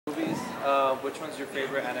which one's your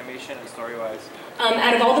favorite animation and story-wise?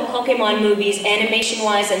 Out of all the Pokemon movies,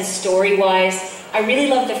 animation-wise and story-wise, I really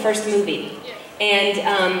loved the first movie. And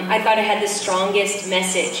I thought it had the strongest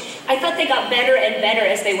message. I thought they got better and better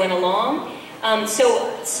as they went along.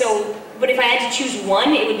 But if I had to choose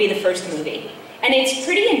one, it would be the first movie. And it's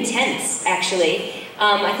pretty intense, actually.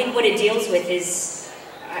 I think what it deals with is,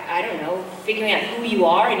 I don't know, figuring out who you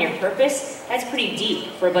are and your purpose. That's pretty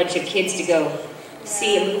deep for a bunch of kids to go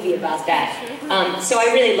see a movie about that. So I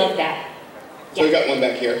really love that. So we got one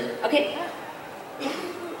back here. Okay.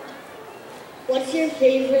 What's your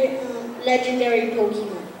favorite legendary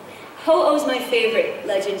Pokemon? Ho-Oh's my favorite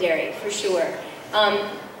legendary, for sure.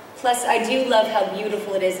 Plus, I do love how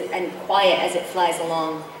beautiful it is and quiet as it flies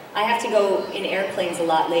along. I have to go in airplanes a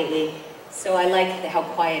lot lately, so I like how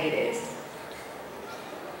quiet it is.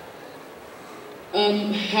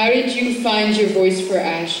 How did you find your voice for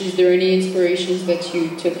Ash? Is there any inspirations that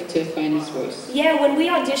you took to find his voice? Yeah, when we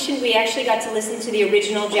auditioned, we actually got to listen to the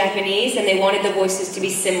original Japanese, and they wanted the voices to be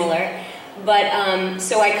similar. But,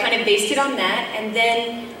 so I kind of based it on that, and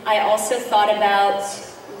then I also thought about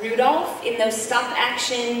Rudolph in those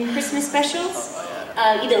stop-action Christmas specials.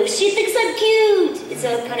 You know, she thinks I'm cute!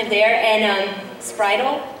 So kind of there, and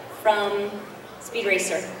Spritle from Speed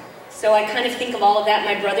Racer. So I kind of think of all of that.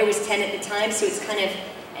 My brother was 10 at the time, so it's kind of,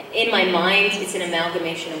 in my mind, it's an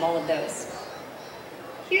amalgamation of all of those.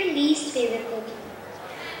 Your least favorite Pokemon?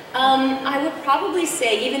 I would probably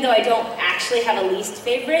say, even though I don't actually have a least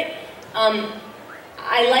favorite,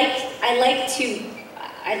 I like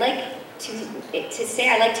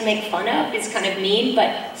to make fun of. It's kind of mean,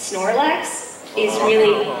 but Snorlax is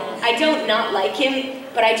really, I don't not like him,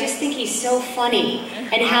 but I just think he's so funny.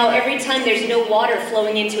 And how every time there's no water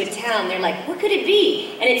flowing into a town, they're like, what could it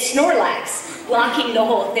be? And it's Snorlax blocking the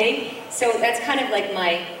whole thing. So that's kind of like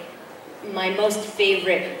my most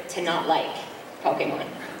favorite to not like Pokemon.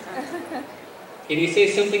 Can you say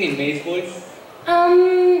something in May's voice?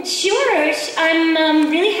 Sure. I'm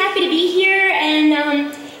really happy to be here, and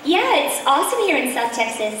yeah, it's awesome here in South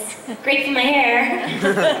Texas. Great for my hair.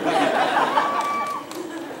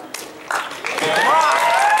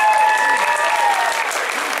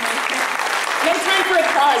 No time for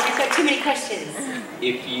applause, you've got too many questions.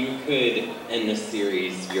 If you could end the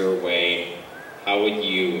series your way, how would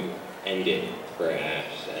you end it for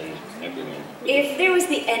Ash and everyone? If there was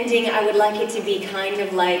the ending, I would like it to be kind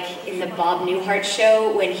of like in the Bob Newhart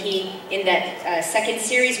show, when he, in that second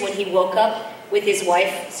series, when he woke up with his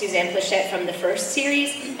wife, Suzanne Plachette, from the first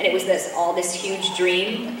series, and it was all this huge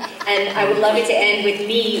dream. And I would love it to end with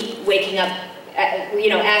me waking up, you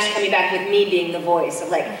know, Ash coming back with me being the voice of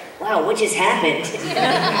like, wow, what just happened?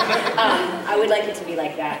 I would like it to be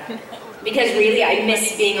like that. Because really, I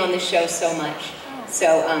miss being on the show so much.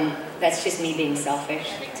 So that's just me being selfish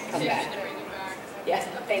to come back. Yes,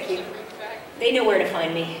 thank you. They know where to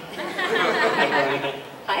find me. Hi, Veronica.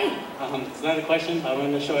 Hi. It's not a question. I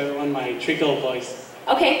wanted to show everyone my Trico voice.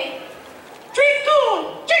 Okay.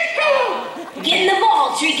 Trico! Trico! Get in the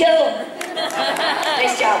ball, Trico!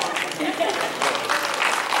 Nice job.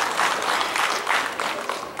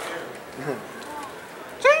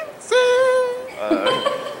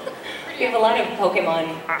 We have a lot of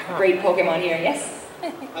Pokemon, great Pokemon here, yes?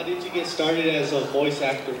 How did you get started as a voice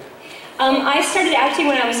actor? I started acting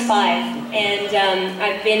when I was 5, and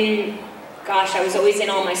I've been, gosh, I was always in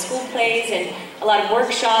all my school plays and a lot of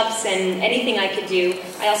workshops and anything I could do.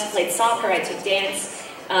 I also played soccer, I took dance.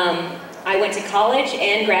 I went to college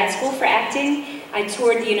and grad school for acting. I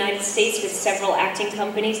toured the United States with several acting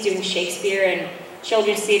companies doing Shakespeare and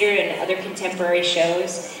children's theater and other contemporary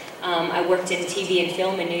shows. I worked in TV and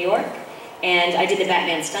film in New York, and I did the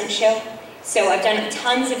Batman stunt show. So I've done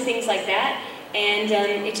tons of things like that, and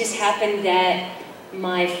it just happened that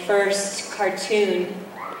my first cartoon,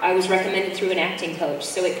 I was recommended through an acting coach,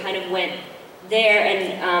 so it kind of went there,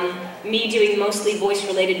 and me doing mostly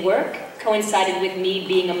voice-related work coincided with me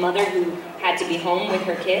being a mother who had to be home with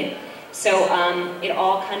her kid, so it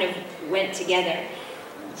all kind of went together.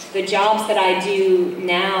 The jobs that I do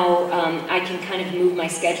now, I can kind of move my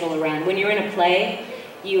schedule around. When you're in a play,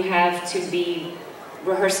 you have to be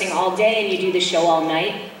rehearsing all day and you do the show all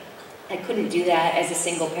night. I couldn't do that as a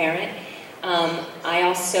single parent. I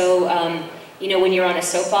also, you know, when you're on a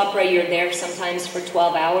soap opera, you're there sometimes for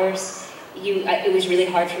 12 hours. It was really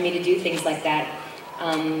hard for me to do things like that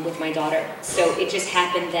with my daughter. So it just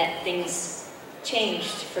happened that things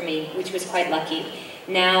changed for me, which was quite lucky.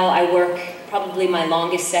 Now I work, probably my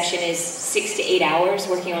longest session is 6 to 8 hours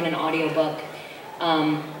working on an audiobook.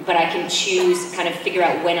 But I can choose, kind of figure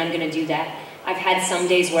out when I'm going to do that. I've had some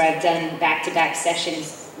days where I've done back-to-back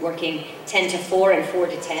sessions working 10 to 4 and 4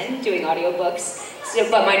 to 10 doing audiobooks. So,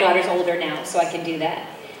 but my daughter's older now, so I can do that.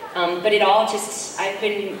 But it all just, I've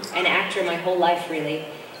been an actor my whole life, really.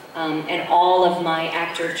 And all of my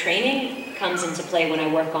actor training comes into play when I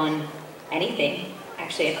work on anything.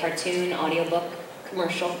 Actually, a cartoon, audiobook,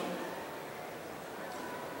 commercial.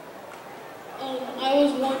 I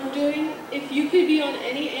was wondering if you could be on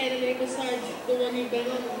any anime besides the one you've been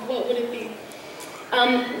on, what would it be?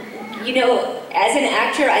 You know, as an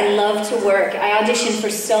actor, I love to work. I audition for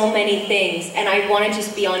so many things, and I want to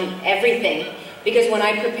just be on everything. Because when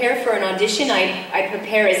I prepare for an audition, I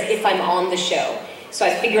prepare as if I'm on the show. So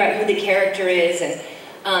I figure out who the character is, and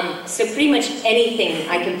so pretty much anything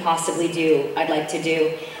I can possibly do, I'd like to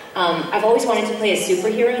do. I've always wanted to play a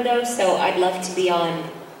superhero, though, so I'd love to be on,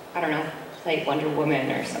 I don't know, play Wonder Woman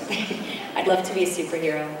or something. I'd love to be a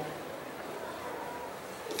superhero.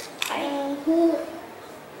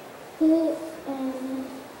 Who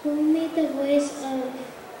made the voice of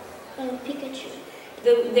Pikachu?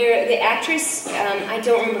 The actress, I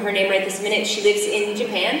don't remember her name right this minute. She lives in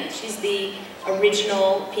Japan. She's the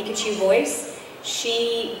original Pikachu voice.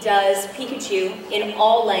 She does Pikachu in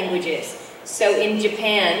all languages. So in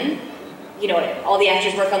Japan, you know, all the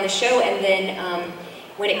actors work on the show, and then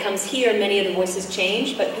when it comes here, many of the voices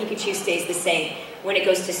change, but Pikachu stays the same. When it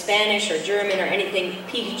goes to Spanish or German or anything,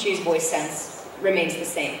 Pikachu's voice remains the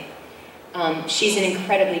same. She's an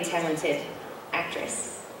incredibly talented actress.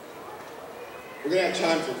 We're going to have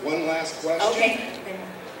time for one last question. Okay.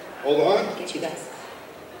 Hold on. I'll get you guys.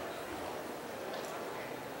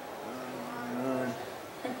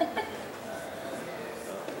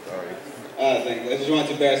 Thanks. I just wanted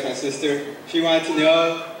to embarrass my sister. She wanted to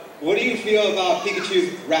know, what do you feel about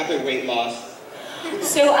Pikachu's rapid weight loss?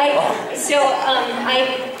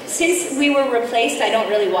 Since we were replaced, I don't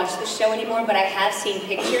really watch the show anymore, but I have seen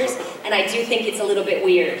pictures, and I do think it's a little bit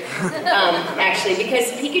weird, actually,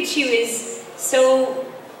 because Pikachu is so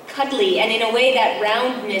cuddly, and in a way that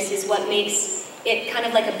roundness is what makes it kind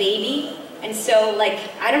of like a baby, and so, like,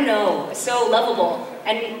 I don't know, so lovable.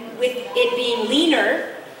 And with it being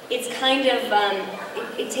leaner, it's kind of,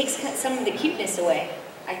 it takes some of the cuteness away,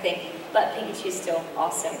 I think. But Pikachu's still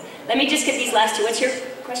awesome. Let me just get these last two. What's your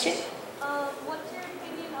question? What's your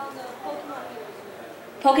opinion on the Pokemon Heroes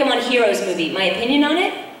movie? Pokemon Heroes movie. My opinion on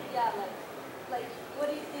it? Yeah, like what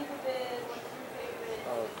do you think of it? What's your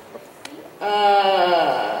favorite scene?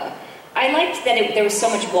 I liked that there was so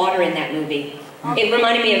much water in that movie. It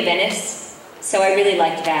reminded me of Venice, so I really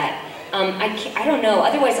liked that. I don't know.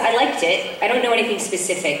 Otherwise, I liked it. I don't know anything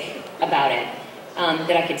specific about it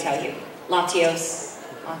that I could tell you. Latios,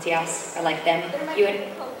 I like them. You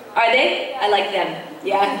are they? I like them.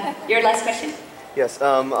 Yeah. Your last question? Yes.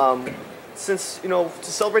 Since, you know,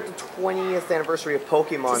 to celebrate the 20th anniversary of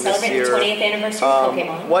Pokemon this year, the 20th anniversary of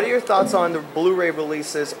Pokemon. What are your thoughts on the Blu-ray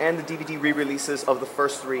releases and the DVD re-releases of the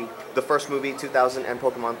first three, the first movie, 2000, and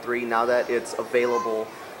Pokemon 3, now that it's available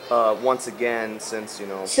once again, since, you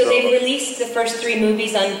know... So they've released the first three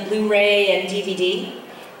movies on Blu-ray and DVD.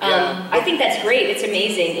 I think that's great. It's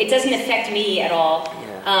amazing. It doesn't affect me at all.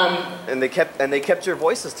 Yeah. And they kept your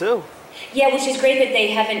voices too. Yeah, which is great that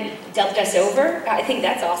they haven't dubbed us over. I think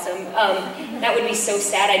that's awesome. That would be so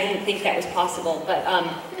sad. I didn't think that was possible, but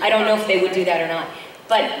I don't know if they would do that or not.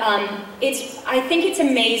 But I think it's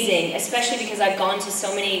amazing, especially because I've gone to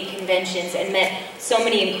so many conventions and met so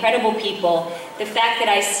many incredible people. The fact that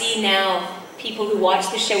I see now people who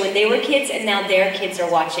watched the show when they were kids and now their kids are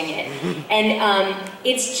watching it. And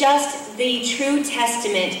it's just the true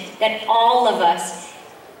testament that all of us,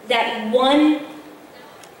 that one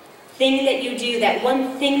thing that you do, that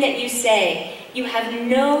one thing that you say, you have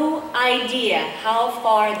no idea how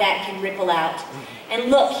far that can ripple out. And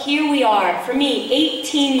look, here we are, for me,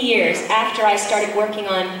 18 years after I started working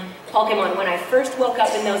on Pokemon, when I first woke up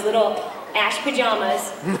in those little ash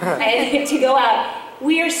pajamas to go out,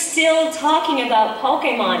 we are still talking about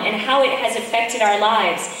Pokemon and how it has affected our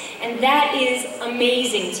lives. And that is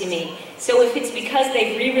amazing to me. So if it's because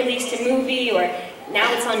they've re-released a movie, or now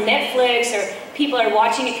it's on Netflix, or people are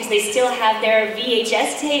watching it because they still have their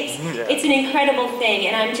VHS tapes, it's an incredible thing.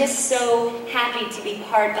 And I'm just so happy to be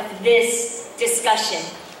part of this discussion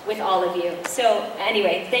with all of you. So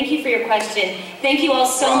anyway, thank you for your question. Thank you all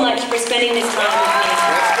so much for spending this time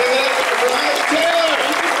with me. Let's give it up for Veronica.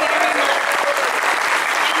 Thank you very much.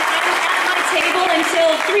 I'm at my table until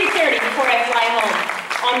 3:30 before I fly home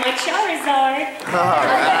on my Charizard.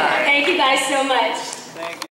 Thank you guys so much.